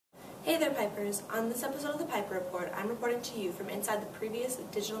Hey there, Pipers. On this episode of the Piper Report, I'm reporting to you from inside the previous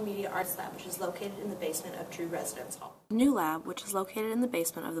Digital Media Arts Lab, which is located in the basement of Drew Residence Hall. The new lab, which is located in the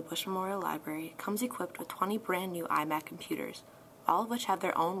basement of the Bush Memorial Library, comes equipped with 20 brand new iMac computers, all of which have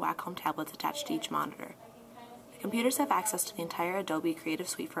their own Wacom tablets attached to each monitor. The computers have access to the entire Adobe Creative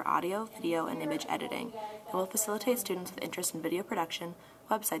Suite for audio, video, and image editing, and will facilitate students with interest in video production,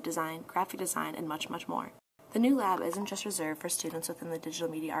 website design, graphic design, and much, much more. The new lab isn't just reserved for students within the digital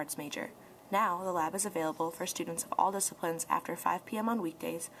media arts major. Now, the lab is available for students of all disciplines after 5 p.m. on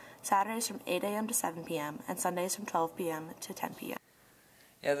weekdays, Saturdays from 8 a.m. to 7 p.m., and Sundays from 12 p.m. to 10 p.m.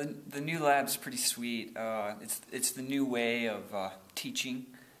 Yeah, the new lab's pretty sweet. It's the new way of teaching.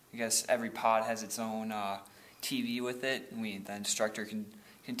 I guess every pod has its own TV with it, and the instructor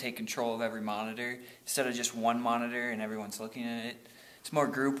can take control of every monitor instead of just one monitor and everyone's looking at it. It's more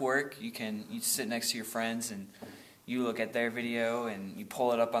group work. You sit next to your friends and you look at their video and you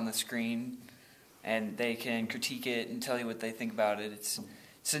pull it up on the screen and they can critique it and tell you what they think about it. It's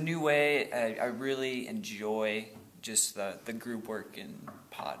a new way. I really enjoy just the group work in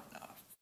pod.